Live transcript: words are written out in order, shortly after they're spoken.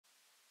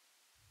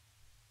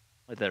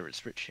Hi there,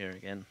 it's Rich here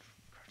again,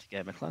 Crafty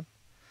Gamer Clan,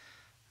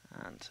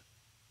 and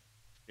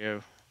here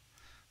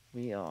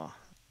we are,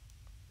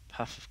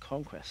 Path of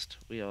Conquest.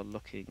 We are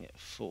looking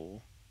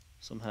for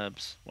some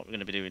herbs. What we're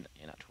going to be doing,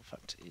 in actual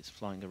fact, is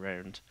flying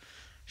around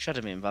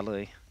Shadowmoon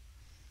Valley.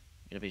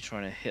 We're going to be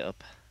trying to hit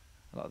up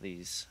a lot of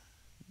these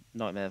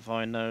Nightmare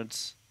Vine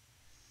nodes.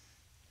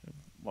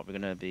 What we're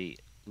going to be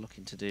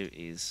looking to do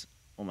is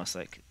almost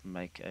like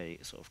make a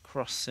sort of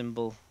cross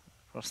symbol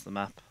across the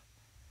map,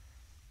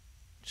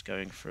 just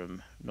going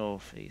from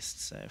north, east,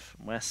 south,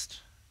 and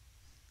west.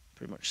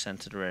 Pretty much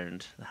centered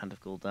around the Hand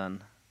of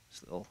Gul'dan,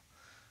 this little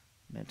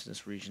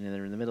mountainous region in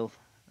there in the middle,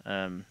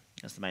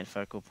 as the main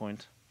focal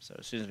point. So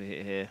as soon as we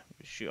hit here,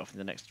 we shoot off in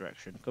the next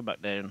direction, come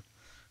back down,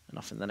 and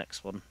off in the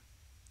next one.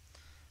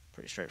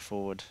 Pretty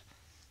straightforward.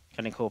 You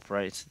can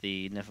incorporate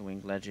the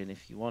Neverwing Legend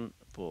if you want,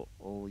 but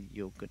all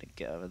you're going to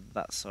get over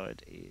that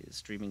side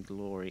is Dreaming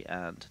Glory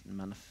and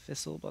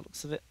Manifestal by the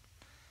looks of it.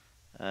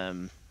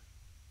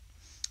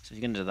 So if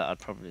you're going to do that, I'd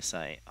probably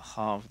say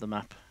halve the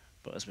map,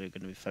 but as we're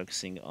going to be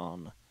focusing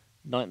on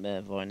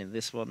Nightmare Vine in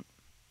this one,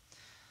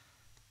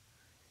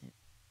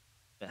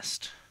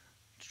 best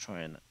to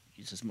try and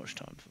use as much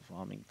time for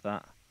farming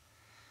that.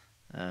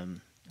 I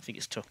think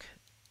it's took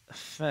a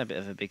fair bit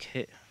of a big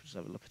hit. Just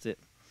have a look at it.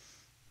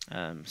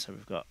 So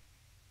we've got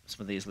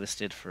some of these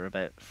listed for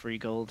about 3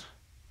 gold.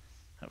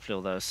 Hopefully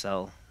all those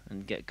sell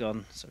and get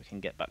gone, so we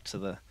can get back to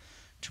the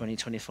 20,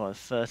 25,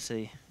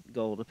 30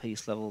 gold a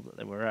piece level that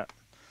they were at.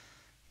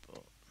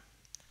 But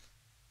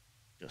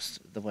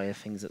just the way of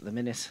things at the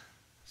minute,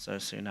 so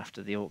soon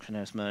after the auction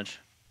house merge.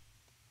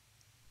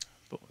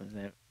 But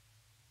without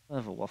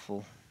further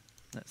waffle,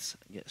 let's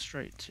get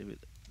straight to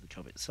the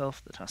job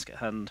itself, the task at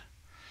hand,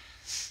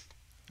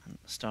 and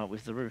start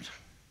with the route.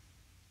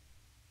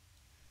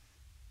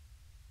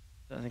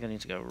 I don't think I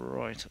need to go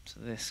right up to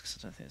this because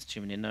I don't think there's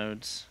too many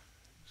nodes.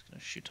 I'm just going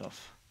to shoot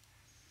off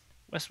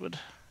westward.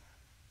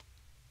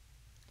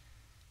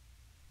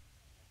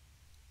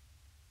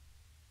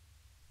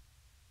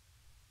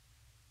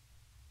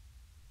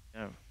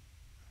 Go.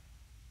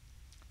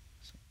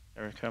 So,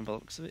 Jericho by the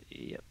looks of it,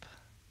 yep.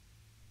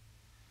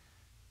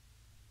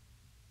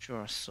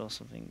 Sure, I saw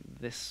something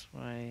this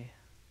way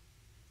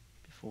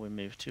before we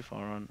move too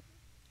far on.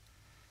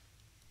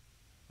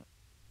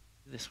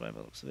 This way by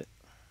the looks of it.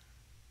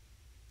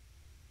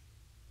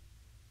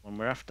 One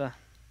we're after.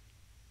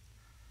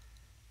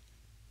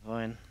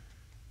 Vine.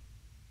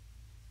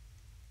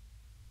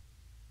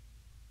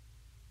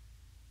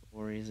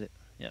 Or is it?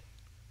 Yep.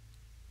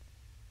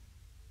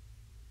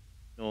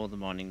 Ignore the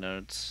mining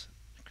nodes,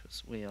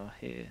 because we are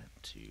here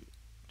to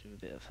do a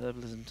bit of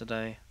herbalism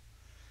today.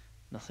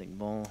 Nothing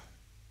more.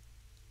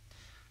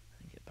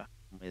 And get back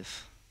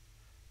with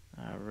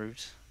our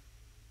route.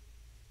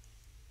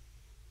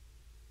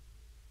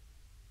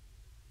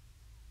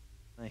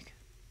 Like,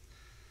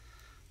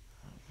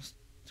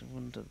 I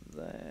wonder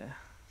there.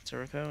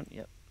 Terracone?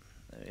 Yep,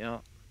 there we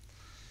are.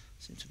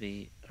 Seem to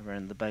be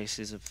around the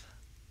bases of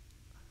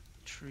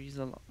trees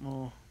a lot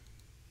more.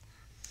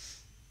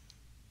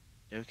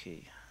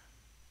 Okay.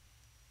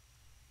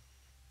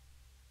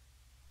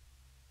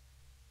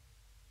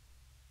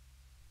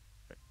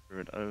 Through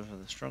it over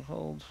the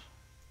stronghold.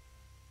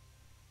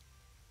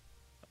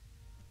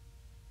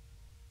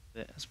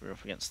 As we're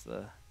up against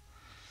the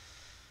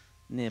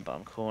near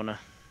bottom corner.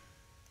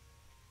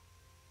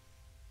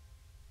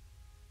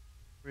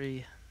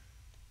 3.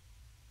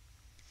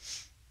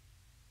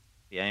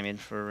 Be aiming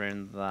for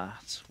around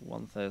that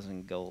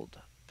 1,000 gold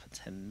per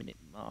 10-minute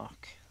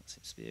mark. That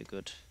seems to be a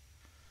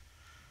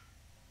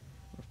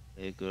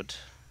good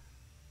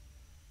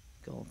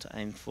goal to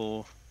aim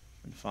for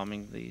when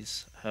farming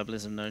these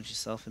herbalism nodes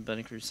yourself in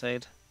Burning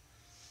Crusade.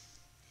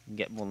 You can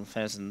get more than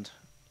 1,000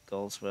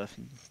 gold's worth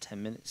in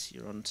 10 minutes.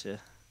 You're on to a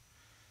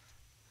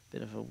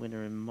bit of a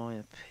winner in my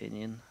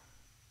opinion.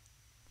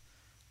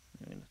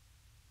 I'm going to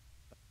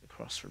back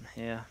across from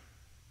here.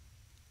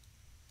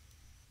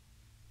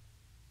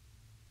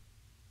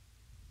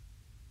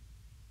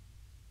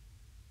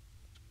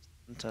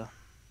 Enter.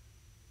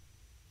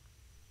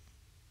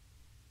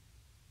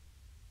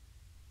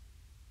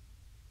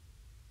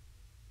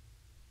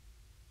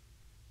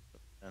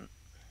 Don't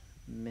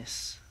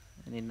miss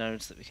any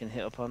nodes that we can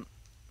hit upon.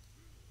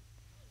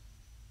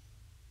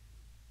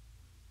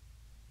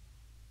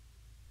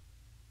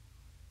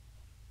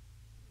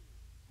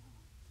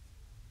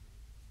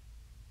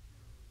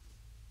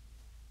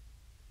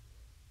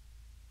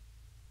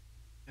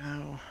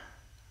 Go.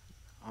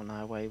 On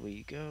our way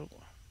we go.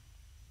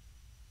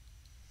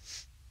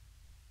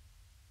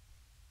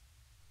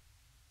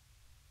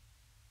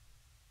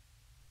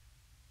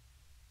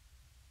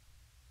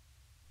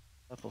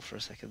 Double for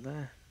a second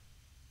there.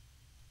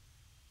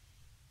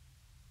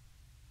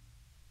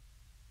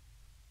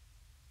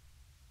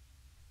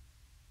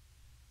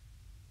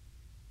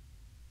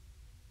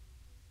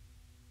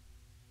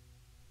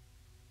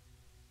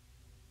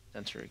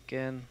 Enter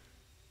again.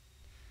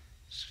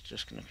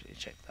 Just going to quickly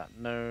check that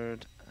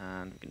node,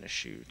 and we're going to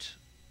shoot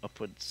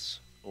upwards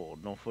or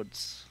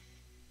northwards.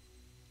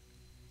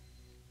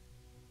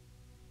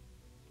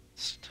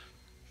 Just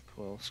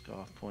coil,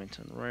 scarf, point,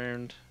 and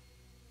round.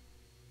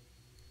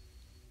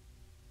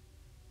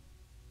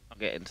 I'll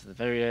get into the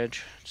very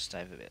edge, just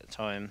save a bit of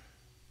time.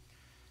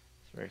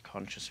 It's very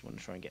conscious. We want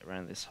to try and get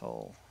around this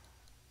whole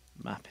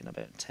map in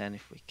about 10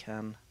 if we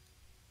can.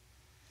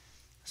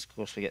 Of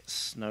course, we get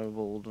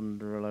snowballed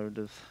under a load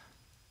of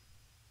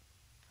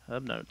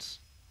herb nodes,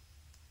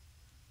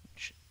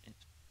 which is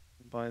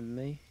by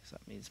me, because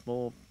that means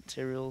more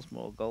materials,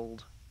 more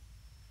gold.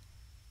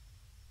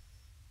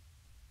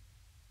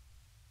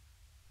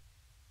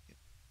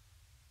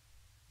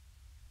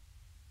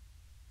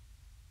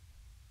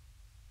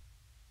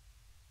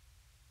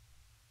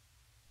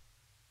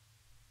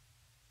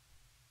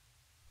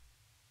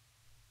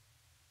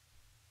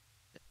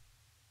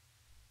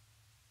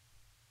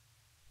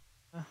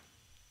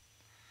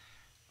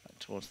 Back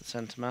towards the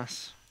centre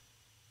mass.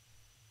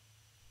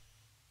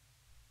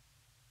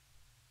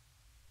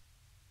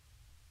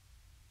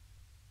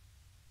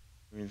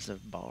 Ruins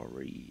of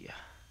Bari.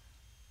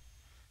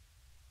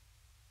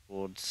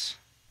 Towards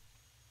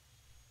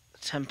the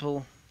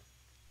temple.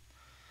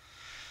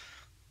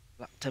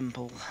 Black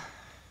Temple.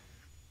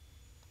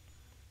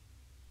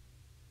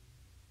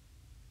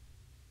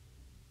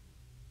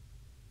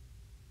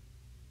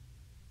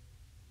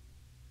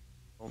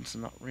 Golds are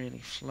not really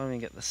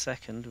flowing at the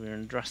second. We're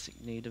in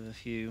drastic need of a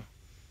few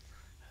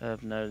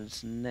herb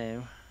nodes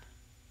now.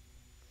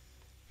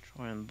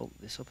 Try and bulk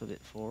this up a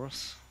bit for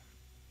us.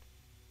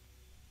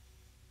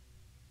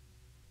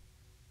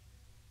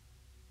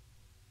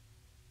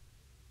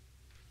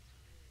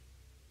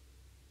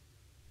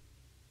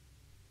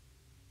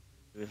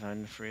 We've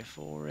only 3 or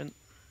 4 in.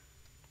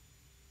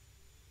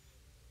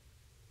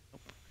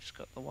 Nope, just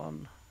got the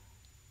one.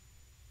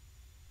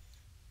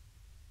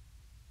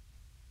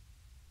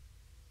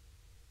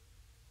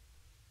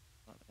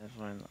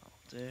 Everyone, that'll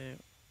do.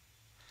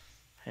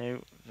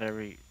 How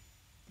very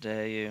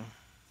dare you?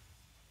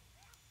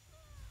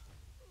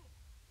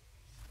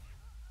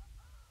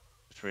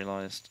 Just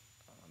realised,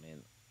 I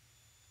mean,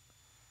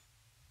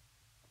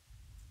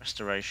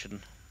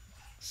 restoration.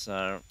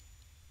 So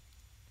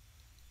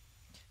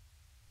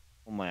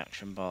all my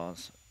action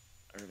bars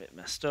are a bit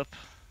messed up.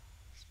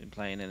 I've been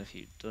playing in a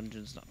few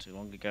dungeons not too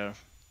long ago,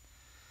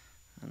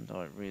 and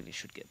I really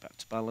should get back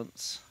to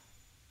balance.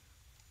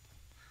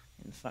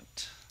 In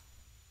fact,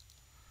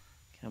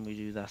 can we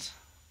do that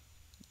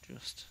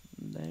just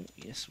now?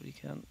 Yes, we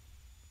can.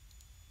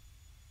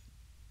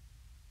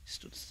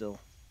 Stood still.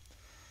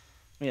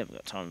 We haven't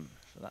got time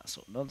for that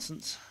sort of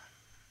nonsense.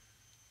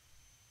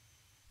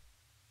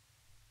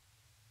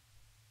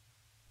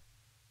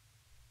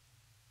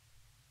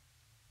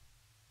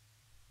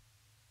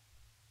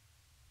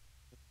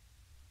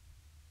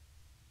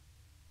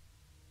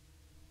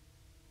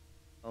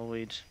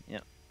 Weed, yeah,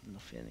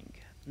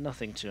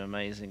 nothing too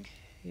amazing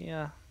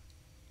here.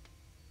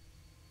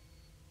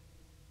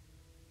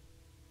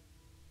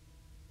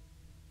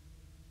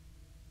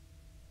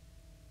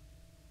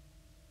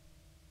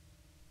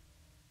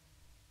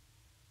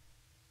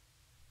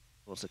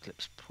 Towards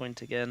Eclipse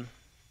Point again.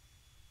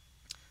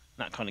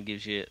 That kind of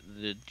gives you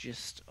the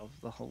gist of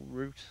the whole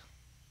route.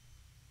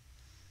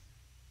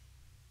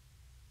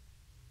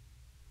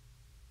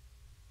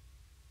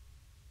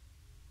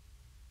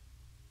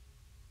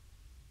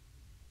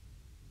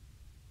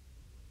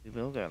 We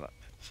will go that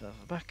further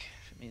back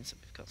if it means that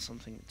we've got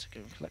something to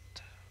go and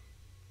collect.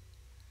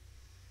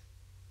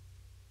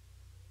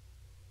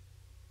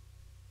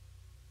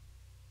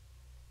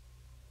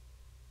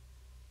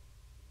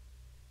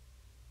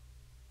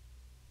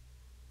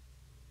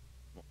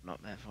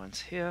 Nightmare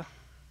Vines here.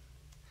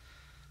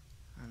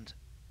 And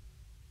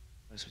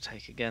those we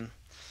take again.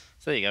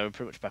 So there you go, we're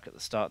pretty much back at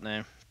the start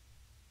now.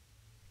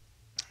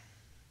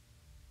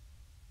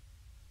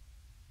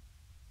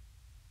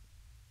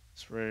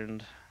 It's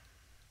round.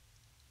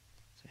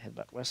 So head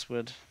back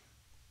westward.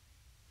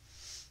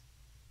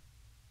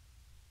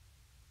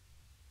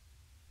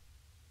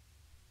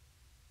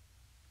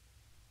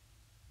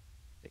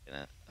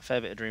 A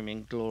fair bit of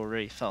dreaming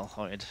glory,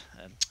 Fellweed,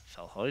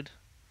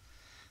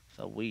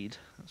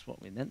 that's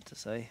what we meant to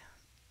say.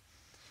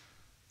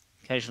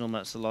 Occasional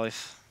motes of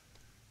life.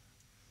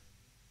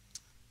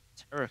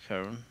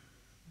 Terracone,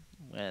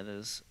 where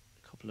there's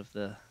a couple of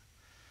the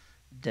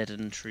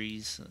deadened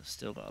trees that have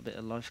still got a bit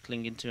of life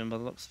clinging to them by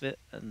the looks of it,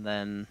 and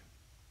then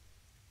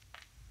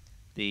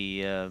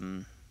the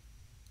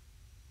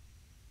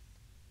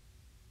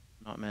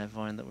Nightmare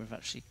Vine that we've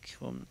actually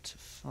come to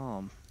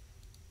farm.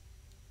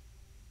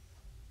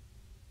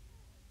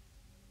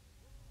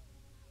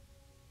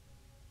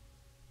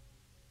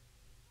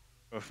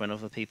 Or if when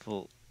other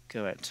people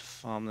go out to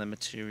farm their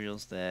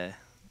materials there,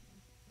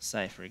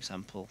 say for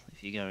example,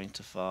 if you're going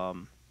to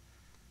farm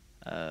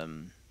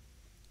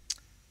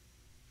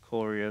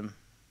corium,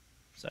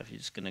 so if you're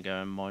just going to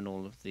go and mine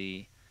all of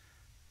the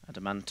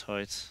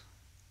adamantite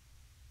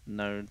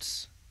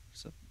nodes,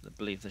 so I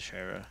believe the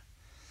share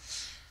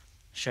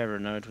a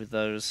node with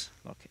those,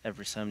 like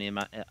every so many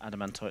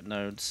adamantite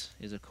nodes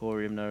is a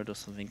corium node or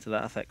something to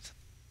that effect.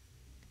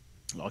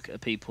 Like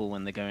people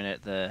when they're going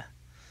out there,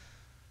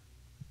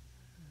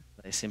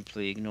 they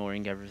simply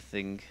ignoring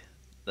everything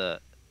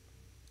that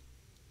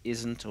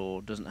isn't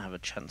or doesn't have a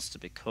chance to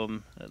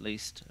become at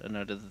least a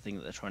node of the thing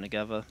that they're trying to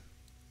gather?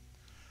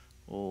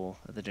 Or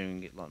are they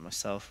doing it like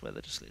myself, where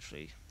they're just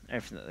literally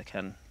everything that they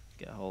can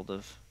get a hold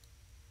of,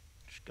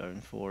 just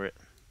going for it?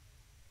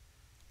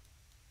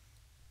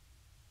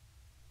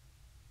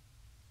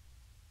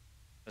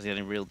 Because the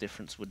only real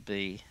difference would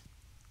be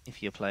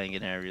if you're playing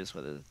in areas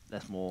where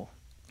there's more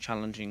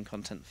challenging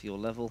content for your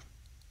level.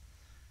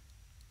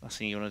 Last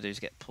thing you want to do is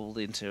get pulled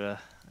into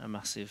a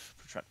massive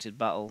protracted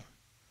battle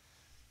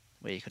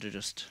where you could have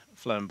just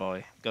flown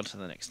by, gone to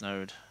the next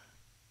node,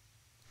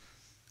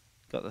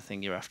 got the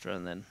thing you're after,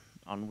 and then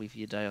on with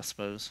your day, I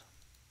suppose.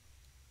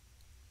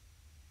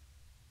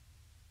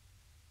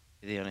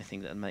 The only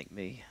thing that would make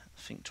me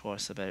think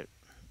twice about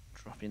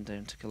dropping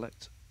down to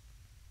collect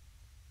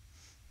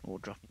or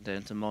dropping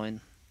down to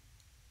mine.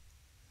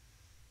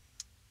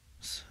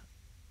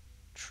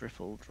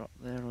 Triple drop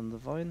there on the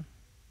vine.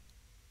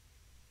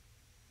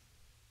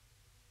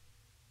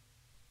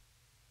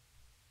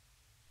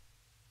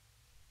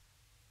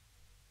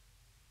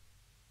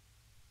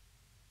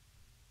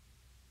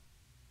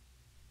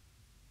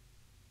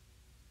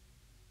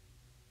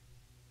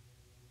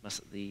 That's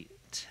at the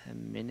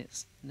 10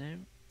 minutes now.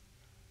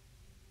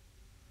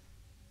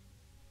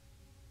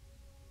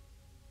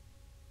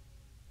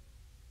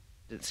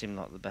 Didn't seem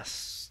like the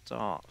best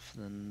start for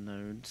the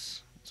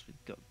nodes once we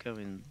got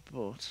going,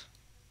 but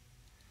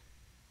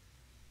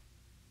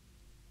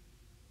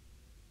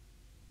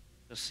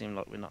it does seem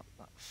like we're not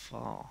that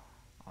far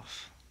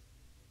off.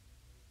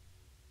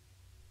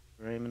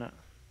 We're aiming at.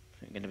 I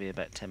think we're going to be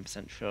about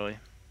 10% shy.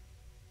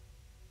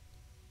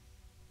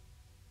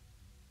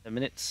 10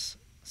 minutes,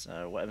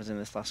 so whatever's in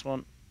this last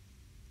one.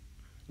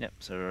 Yep,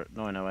 so we're at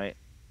 9:08. A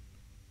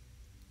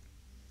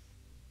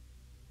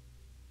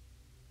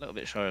little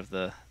bit shy of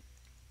the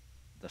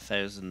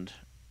 1,000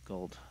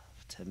 gold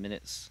for 10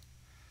 minutes.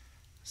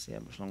 See how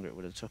much longer it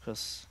would have took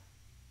us.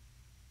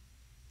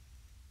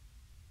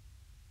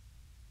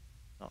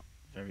 Not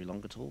very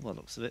long at all by the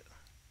looks of it.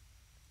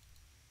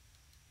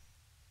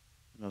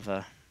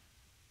 Another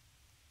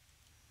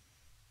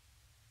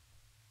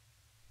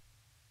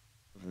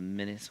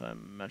minute, so I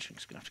imagine I'm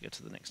just going to have to go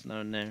to the next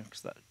node now,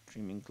 because that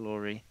Dreaming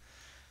Glory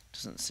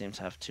doesn't seem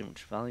to have too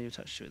much value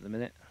attached to it at the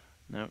minute.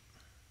 No.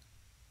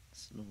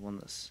 It's another one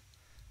that's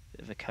a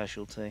bit of a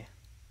casualty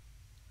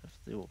of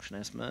the auction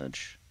house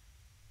merge.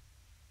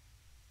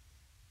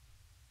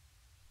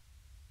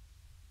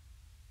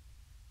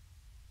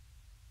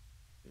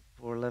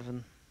 For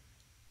 11,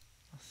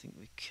 I think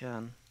we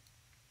can.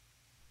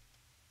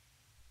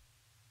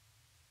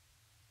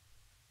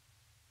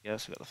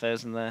 Yes, we've got the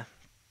 1,000 there.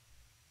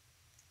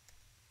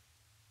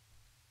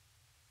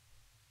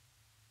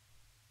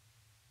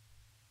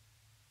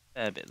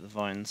 A bit of the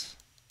vines.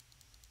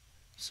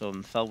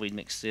 Some fellweed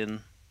mixed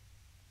in.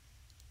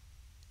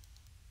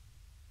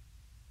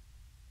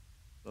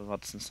 Of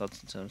odds and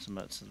sods in terms of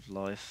modes of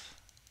life.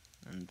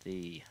 And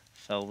the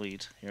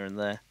fellweed here and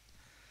there.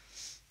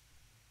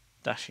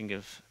 Dashing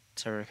of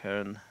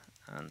Terracone,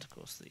 and of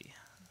course the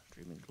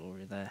Dreaming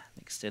Glory there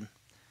mixed in.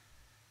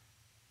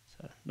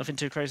 So nothing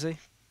too crazy,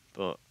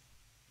 but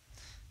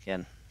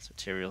again, it's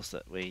materials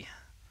that we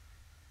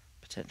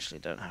potentially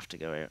don't have to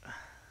go out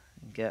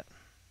and get.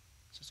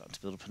 So starting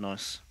to build up a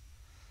nice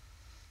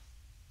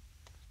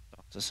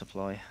starter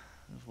supply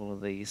of all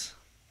of these.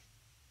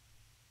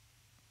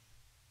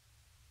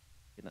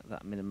 Looking at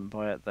that minimum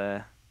buyout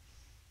there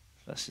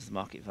versus the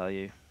market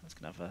value, that's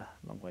going to have a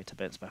long way to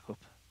bounce back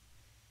up.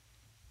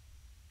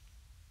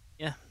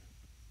 Yeah,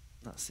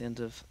 that's the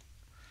end of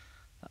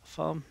that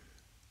farm.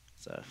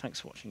 So thanks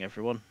for watching,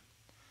 everyone,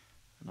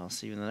 and I'll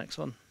see you in the next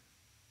one.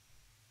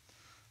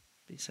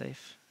 Be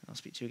safe. I'll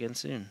speak to you again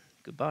soon.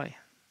 Goodbye.